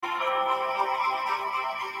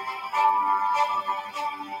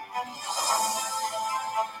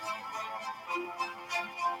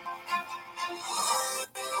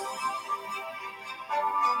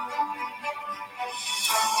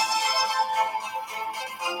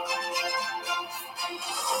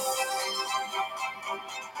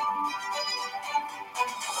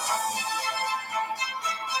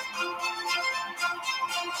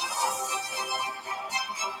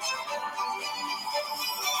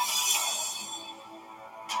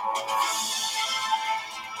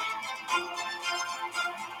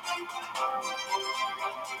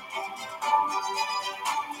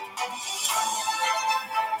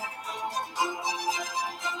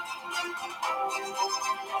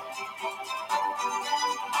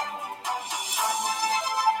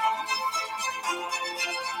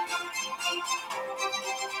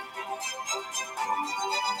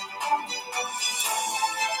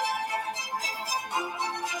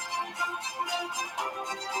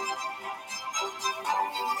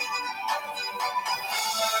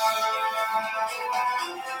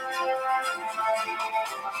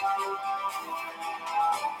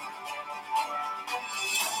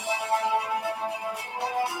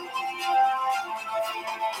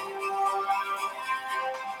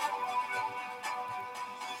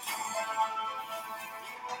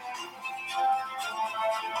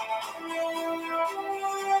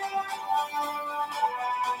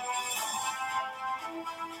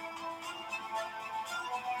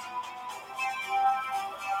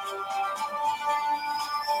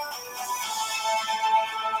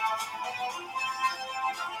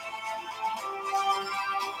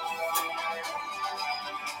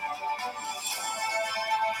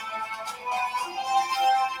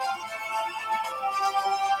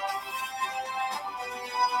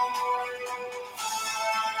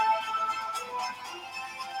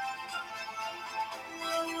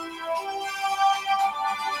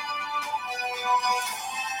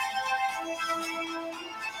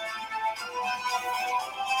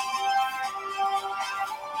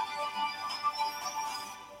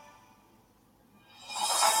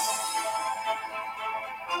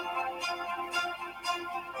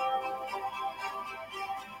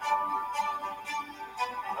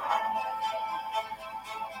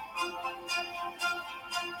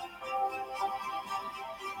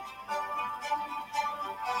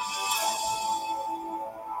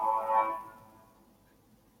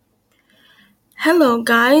Hello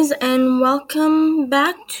guys, and welcome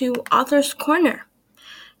back to Author's Corner.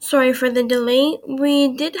 Sorry for the delay.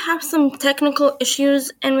 We did have some technical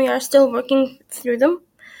issues and we are still working through them.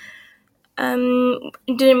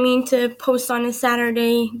 Didn't mean to post on a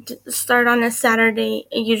Saturday, start on a Saturday.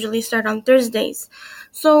 I usually start on Thursdays.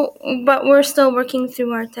 But we're still working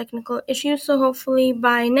through our technical issues, so hopefully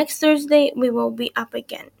by next Thursday we will be up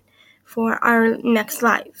again for our next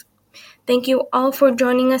live. Thank you all for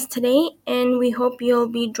joining us today, and we hope you'll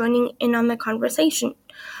be joining in on the conversation.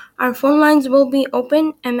 Our phone lines will be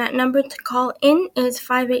open, and that number to call in is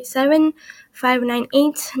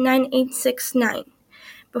 587-598-9869.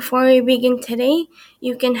 Before we begin today,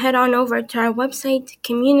 you can head on over to our website,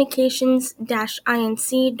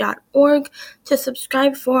 communications-inc.org, to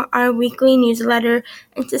subscribe for our weekly newsletter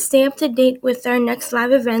and to stay up to date with our next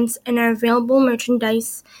live events and our available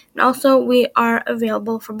merchandise. And also, we are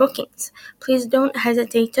available for bookings. Please don't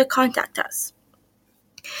hesitate to contact us.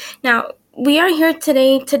 Now, we are here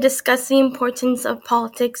today to discuss the importance of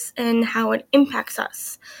politics and how it impacts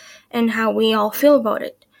us and how we all feel about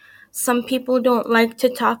it. Some people don't like to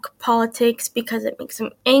talk politics because it makes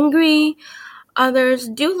them angry. Others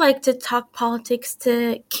do like to talk politics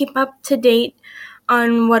to keep up to date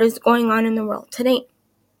on what is going on in the world today.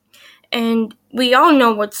 And we all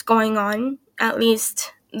know what's going on, at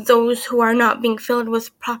least those who are not being filled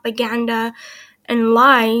with propaganda and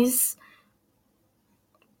lies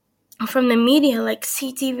from the media like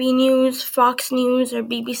CTV News, Fox News, or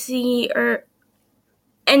BBC, or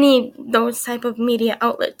any those type of media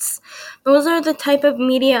outlets. Those are the type of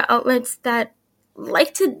media outlets that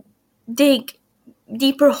like to dig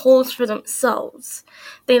deeper holes for themselves.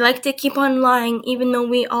 They like to keep on lying even though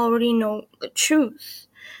we already know the truth.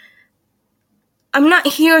 I'm not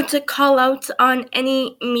here to call out on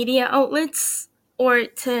any media outlets or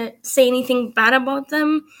to say anything bad about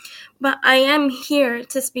them, but I am here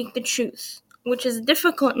to speak the truth, which is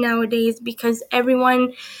difficult nowadays because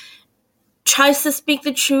everyone tries to speak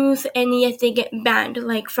the truth and yet they get banned,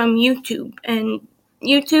 like from YouTube. And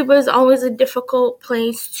YouTube is always a difficult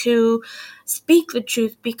place to speak the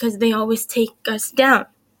truth because they always take us down.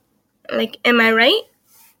 Like, am I right?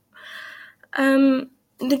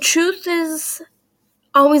 The truth has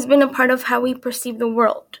always been a part of how we perceive the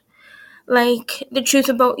world. Like the truth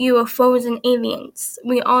about UFOs and aliens.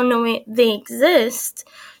 We all know they exist,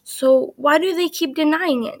 so why do they keep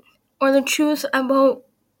denying it? Or the truth about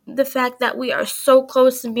the fact that we are so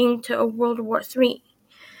close to being to a World War III.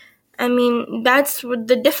 I mean, that's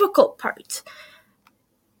the difficult part.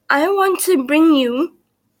 I want to bring you,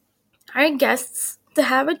 our guests, to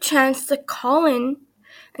have a chance to call in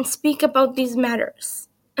and speak about these matters.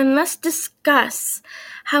 And let's discuss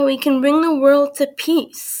how we can bring the world to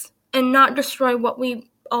peace and not destroy what we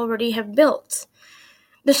already have built.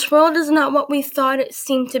 This world is not what we thought it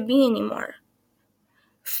seemed to be anymore.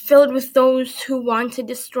 Filled with those who want to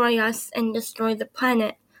destroy us and destroy the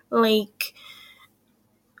planet, like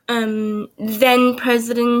then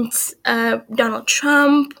President Donald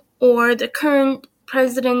Trump or the current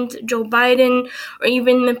President Joe Biden or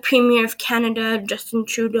even the Premier of Canada, Justin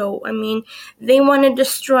Trudeau. I mean, they want to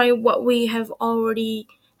destroy what we have already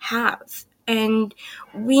have. And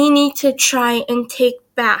we need to try and take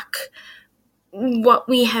back what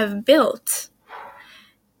we have built.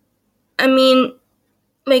 I mean,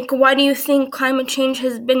 why do you think climate change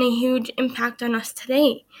has been a huge impact on us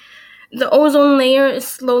today? The ozone layer is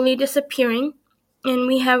slowly disappearing, and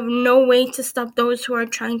we have no way to stop those who are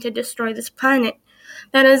trying to destroy this planet.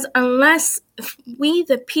 That is, unless we,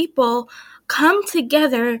 the people, come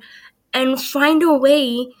together and find a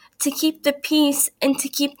way to keep the peace and to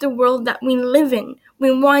keep the world that we live in.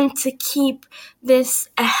 We want to keep this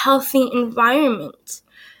a healthy environment.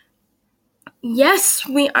 Yes,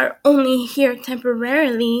 we are only here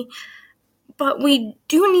temporarily, but we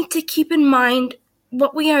do need to keep in mind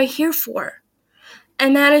what we are here for.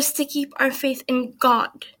 And that is to keep our faith in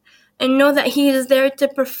God and know that He is there to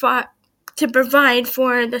provide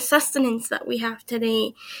for the sustenance that we have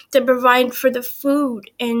today, to provide for the food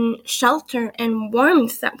and shelter and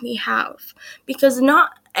warmth that we have, because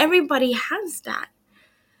not everybody has that.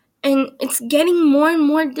 And it's getting more and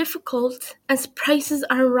more difficult as prices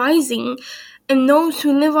are rising, and those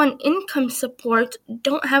who live on income support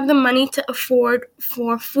don't have the money to afford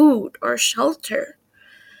for food or shelter.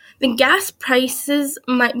 The gas prices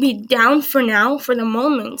might be down for now, for the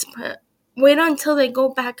moment, but wait until they go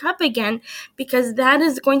back up again, because that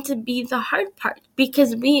is going to be the hard part,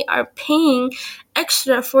 because we are paying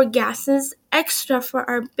extra for gases, extra for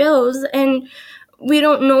our bills, and we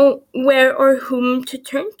don't know where or whom to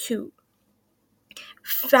turn to.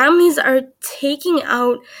 Families are taking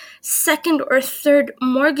out second or third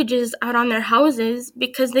mortgages out on their houses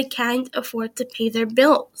because they can't afford to pay their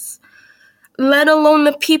bills, let alone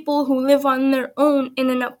the people who live on their own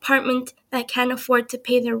in an apartment that can't afford to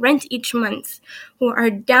pay their rent each month, who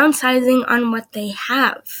are downsizing on what they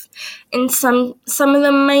have. And some of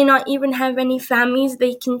them may not even have any families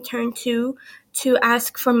they can turn to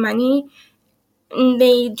ask for money, and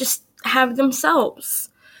they just have themselves.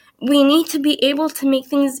 We need to be able to make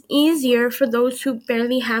things easier for those who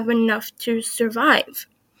barely have enough to survive.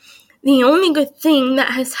 The only good thing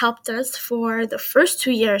that has helped us for the first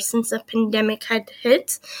 2 years since the pandemic had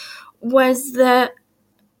hit was the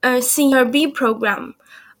CRB program.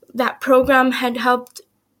 That program had helped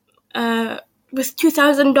with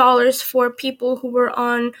 $2,000 for people who were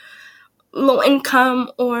on low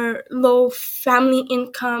income or low family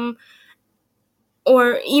income,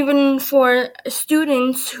 or even for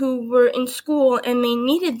students who were in school and they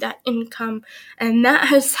needed that income. And that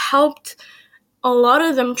has helped a lot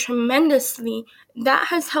of them tremendously. That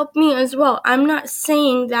has helped me as well. I'm not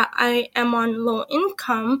saying that I am on low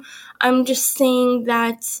income. I'm just saying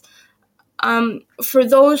that for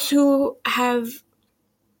those who have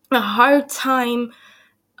a hard time,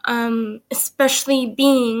 especially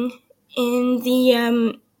being in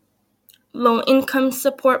the low income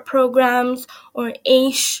support programs or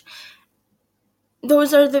AISH,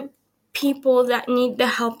 those are the people that need the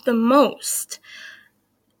help the most.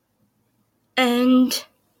 And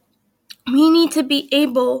we need to be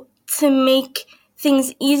able to make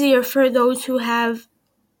things easier for those who have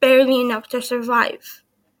barely enough to survive.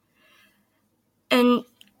 And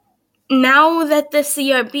now that the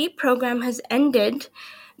CRB program has ended,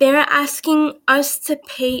 they're asking us to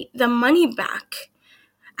pay the money back.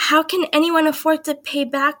 How can anyone afford to pay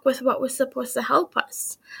back with what was supposed to help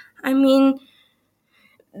us? I mean,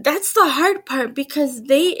 that's the hard part, because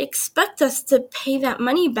they expect us to pay that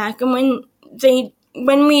money back, and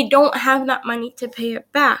when we don't have that money to pay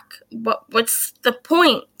it back, what's the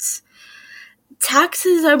point?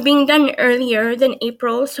 Taxes are being done earlier than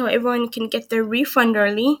April so everyone can get their refund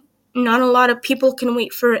early. Not a lot of people can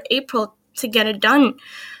wait for April to get it done.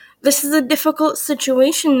 This is a difficult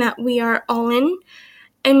situation that we are all in,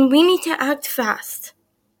 and we need to act fast.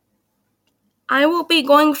 I will be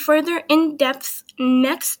going further in depth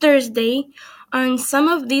next Thursday on some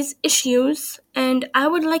of these issues, and I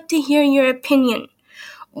would like to hear your opinion.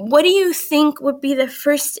 What do you think would be the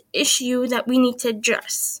first issue that we need to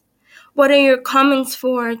address? What are your comments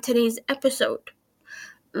for today's episode?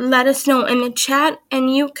 Let us know in the chat,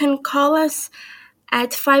 and you can call us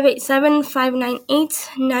at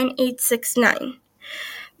 587-598-9869.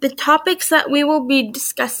 The topics that we will be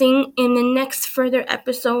discussing in the next further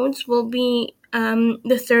episodes will be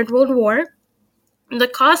the Third World War, the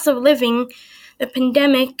cost of living, the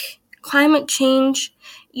pandemic, climate change,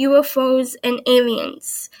 UFOs, and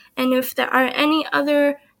aliens. And if there are any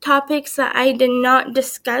other topics that I did not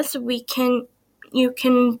discuss, we can you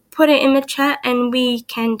can put it in the chat and we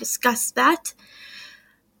can discuss that.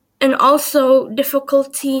 And also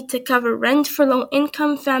difficulty to cover rent for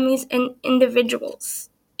low-income families and individuals.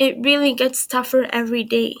 It really gets tougher every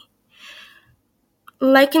day.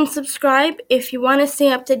 Like and subscribe if you want to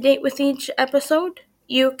stay up to date with each episode.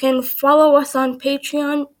 You can follow us on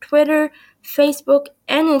Patreon, Twitter, Facebook,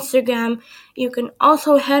 and Instagram. You can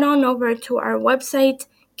also head on over to our website,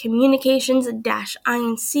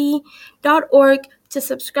 communications-inc.org, to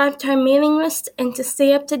subscribe to our mailing list and to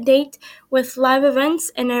stay up to date with live events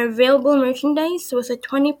and our available merchandise with a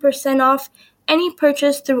 20% off any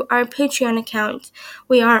purchase through our Patreon account.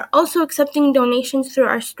 We are also accepting donations through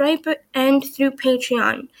our Stripe and through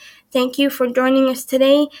Patreon. Thank you for joining us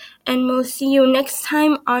today, and we'll see you next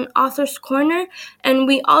time on Author's Corner. And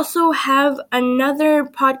we also have another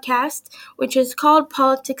podcast, which is called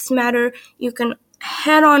Politics Matter. You can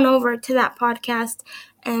head on over to that podcast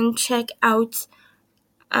and check out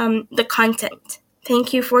the content.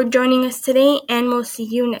 Thank you for joining us today, and we'll see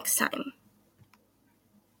you next time.